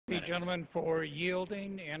the gentleman for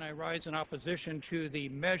yielding, and I rise in opposition to the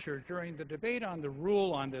measure. During the debate on the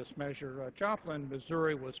rule on this measure, Joplin,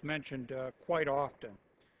 Missouri was mentioned quite often.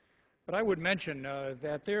 But I would mention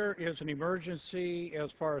that there is an emergency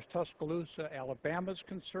as far as Tuscaloosa, Alabama is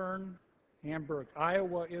concerned, Hamburg,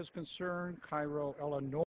 Iowa is concerned, Cairo,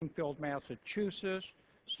 Illinois, Springfield, Massachusetts,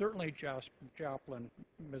 certainly Joplin,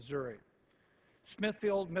 Missouri,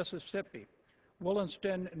 Smithfield, Mississippi,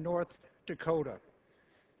 Williston, North Dakota,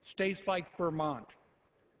 states like Vermont.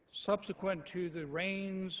 Subsequent to the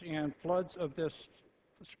rains and floods of this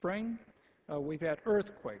spring, we've had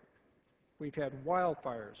earthquakes, we've had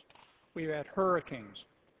wildfires, we've had hurricanes.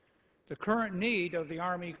 The current need of the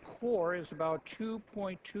Army Corps is about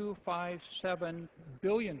 $2.257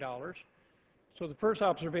 billion. So the first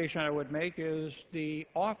observation I would make is the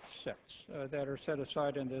offsets that are set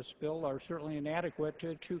aside in this bill are certainly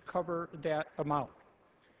inadequate to cover that amount.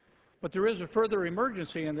 But there is a further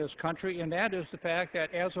emergency in this country, and that is the fact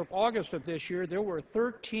that as of August of this year, there were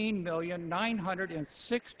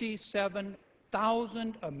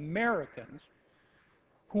 13,967,000 Americans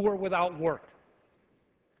who were without work.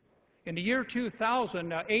 In the year 2000,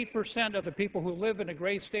 8% of the people who live in the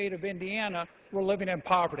great state of Indiana were living in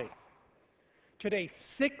poverty. Today,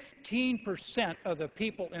 16% of the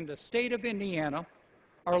people in the state of Indiana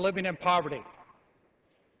are living in poverty.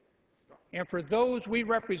 And for those we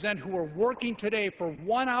represent who are working today for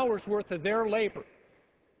 1 hour's worth of their labor,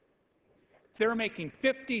 they're making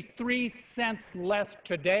 53 cents less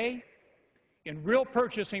today in real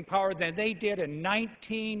purchasing power than they did in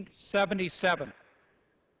 1977.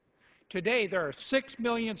 Today, there are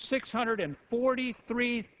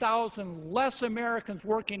 6,643,000 less Americans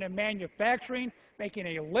working in manufacturing, making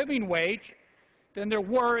a living wage, than there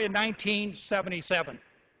were in 1977.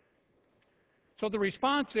 So the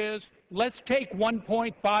response is, let's take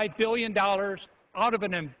 $1.5 billion out of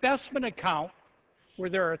an investment account where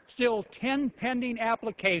there are still 10 pending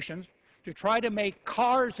applications to try to make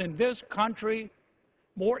cars in this country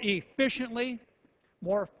more efficiently,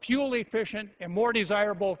 more fuel efficient, and more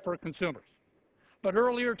desirable for consumers. But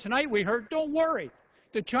earlier tonight we heard, don't worry,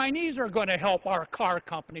 the Chinese are going to help our car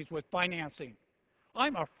companies with financing.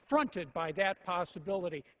 I'm affronted by that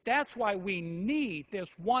possibility. That's why we need this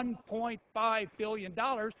 $1.5 billion,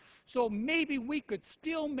 so maybe we could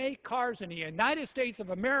still make cars in the United States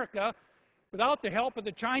of America without the help of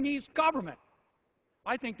the Chinese government.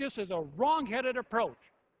 I think this is a wrong-headed approach.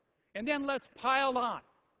 And then let's pile on.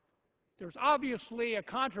 There's obviously a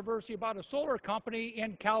controversy about a solar company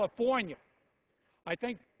in California. I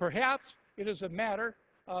think perhaps it is a matter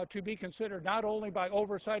to be considered not only by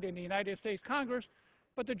oversight in the United States Congress,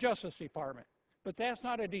 but the Justice Department. But that's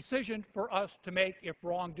not a decision for us to make if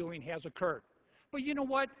wrongdoing has occurred. But you know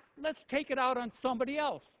what? Let's take it out on somebody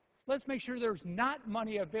else. Let's make sure there's not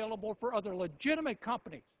money available for other legitimate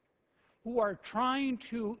companies who are trying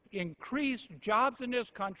to increase jobs in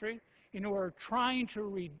this country and who are trying to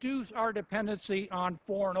reduce our dependency on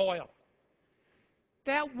foreign oil.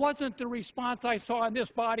 That wasn't the response I saw in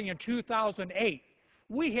this body in 2008.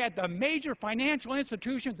 We had the major financial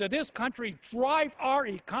institutions of this country drive our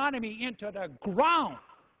economy into the ground.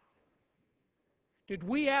 Did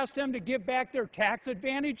we ask them to give back their tax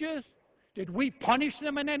advantages? Did we punish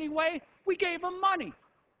them in any way? We gave them money.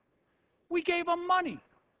 We gave them money.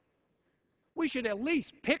 We should at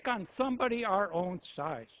least pick on somebody our own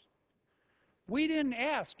size. We didn't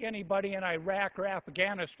ask anybody in Iraq or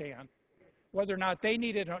Afghanistan whether or not they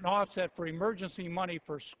needed an offset for emergency money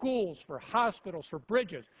for schools, for hospitals, for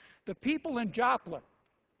bridges. The people in Joplin,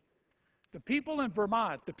 the people in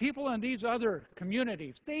Vermont, the people in these other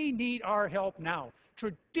communities, they need our help now.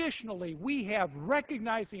 Traditionally, we have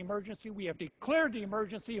recognized the emergency, we have declared the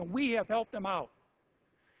emergency, and we have helped them out.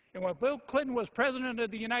 And when Bill Clinton was President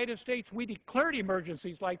of the United States, we declared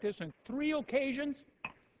emergencies like this on 3 occasions,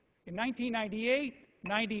 in 1998,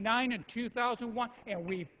 99, and 2001, and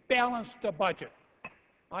we balanced the budget.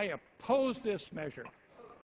 I oppose this measure.